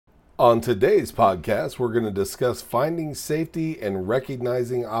On today's podcast, we're going to discuss finding safety and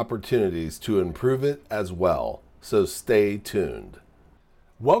recognizing opportunities to improve it as well. So stay tuned.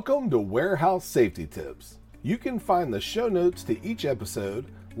 Welcome to Warehouse Safety Tips. You can find the show notes to each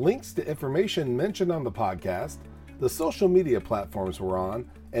episode, links to information mentioned on the podcast, the social media platforms we're on,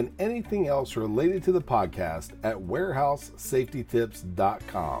 and anything else related to the podcast at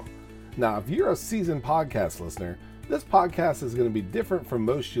warehousesafetytips.com. Now, if you're a seasoned podcast listener, this podcast is going to be different from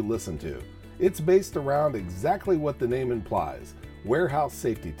most you listen to. It's based around exactly what the name implies, warehouse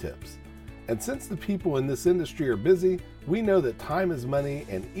safety tips. And since the people in this industry are busy, we know that time is money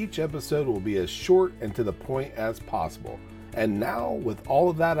and each episode will be as short and to the point as possible. And now, with all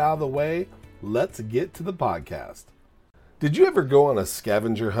of that out of the way, let's get to the podcast. Did you ever go on a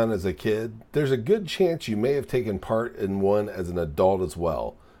scavenger hunt as a kid? There's a good chance you may have taken part in one as an adult as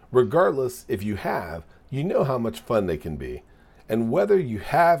well. Regardless, if you have, you know how much fun they can be. And whether you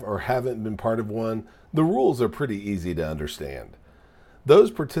have or haven't been part of one, the rules are pretty easy to understand.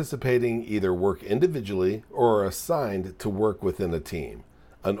 Those participating either work individually or are assigned to work within a team.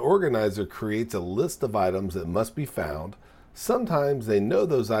 An organizer creates a list of items that must be found. Sometimes they know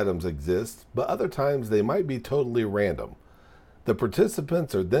those items exist, but other times they might be totally random. The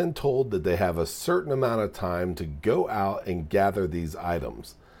participants are then told that they have a certain amount of time to go out and gather these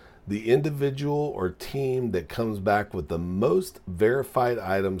items. The individual or team that comes back with the most verified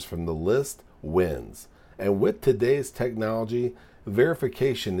items from the list wins. And with today's technology,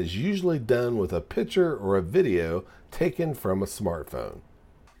 verification is usually done with a picture or a video taken from a smartphone.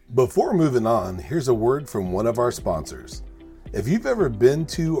 Before moving on, here's a word from one of our sponsors. If you've ever been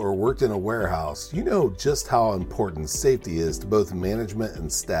to or worked in a warehouse, you know just how important safety is to both management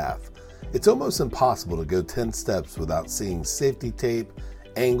and staff. It's almost impossible to go 10 steps without seeing safety tape,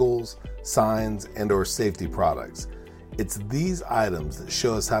 angles, signs, and/or safety products. It's these items that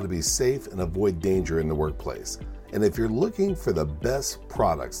show us how to be safe and avoid danger in the workplace. And if you're looking for the best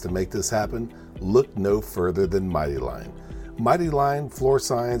products to make this happen, look no further than Mighty Line. Mighty Line floor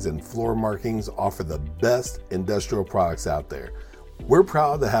signs and floor markings offer the best industrial products out there. We're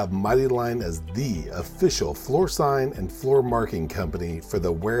proud to have Mighty Line as the official floor sign and floor marking company for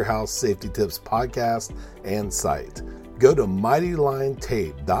the Warehouse Safety Tips podcast and site. Go to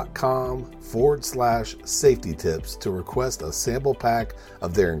mightylinetape.com/safety tips to request a sample pack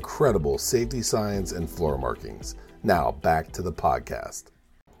of their incredible safety signs and floor markings. Now back to the podcast.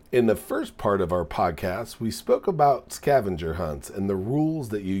 In the first part of our podcast, we spoke about scavenger hunts and the rules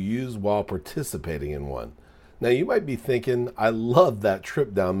that you use while participating in one. Now you might be thinking, I love that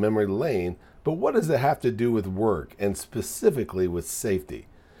trip down memory lane, but what does it have to do with work and specifically with safety?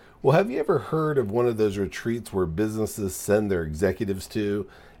 Well, have you ever heard of one of those retreats where businesses send their executives to,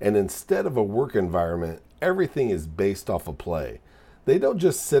 and instead of a work environment, everything is based off of play? They don't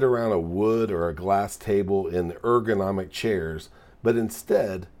just sit around a wood or a glass table in ergonomic chairs, but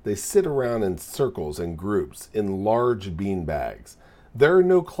instead they sit around in circles and groups in large bean bags. There are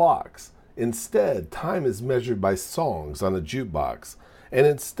no clocks. Instead, time is measured by songs on a jukebox. And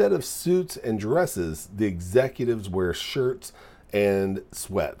instead of suits and dresses, the executives wear shirts and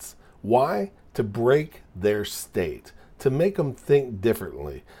sweats. Why? To break their state, to make them think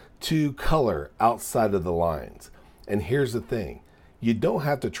differently, to color outside of the lines. And here's the thing, you don't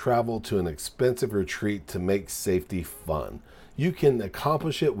have to travel to an expensive retreat to make safety fun. You can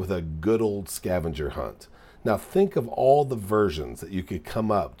accomplish it with a good old scavenger hunt. Now think of all the versions that you could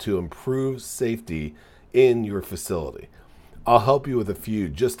come up to improve safety in your facility. I'll help you with a few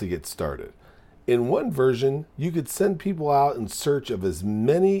just to get started. In one version, you could send people out in search of as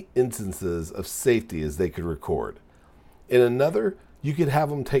many instances of safety as they could record. In another, you could have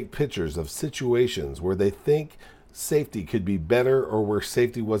them take pictures of situations where they think safety could be better or where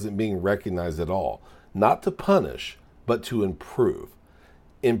safety wasn't being recognized at all. Not to punish, but to improve.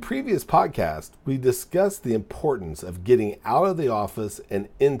 In previous podcasts, we discussed the importance of getting out of the office and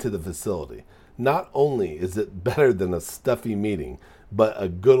into the facility. Not only is it better than a stuffy meeting, but a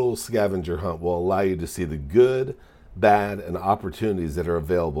good old scavenger hunt will allow you to see the good, bad, and opportunities that are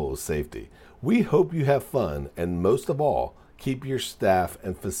available with safety. We hope you have fun, and most of all, keep your staff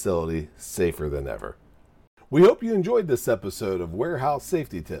and facility safer than ever. We hope you enjoyed this episode of Warehouse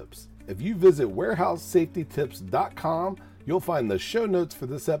Safety Tips. If you visit warehousesafetytips.com, you'll find the show notes for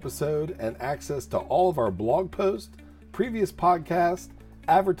this episode and access to all of our blog posts, previous podcasts,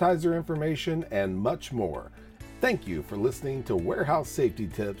 advertiser information, and much more. Thank you for listening to Warehouse Safety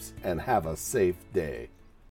Tips and have a safe day.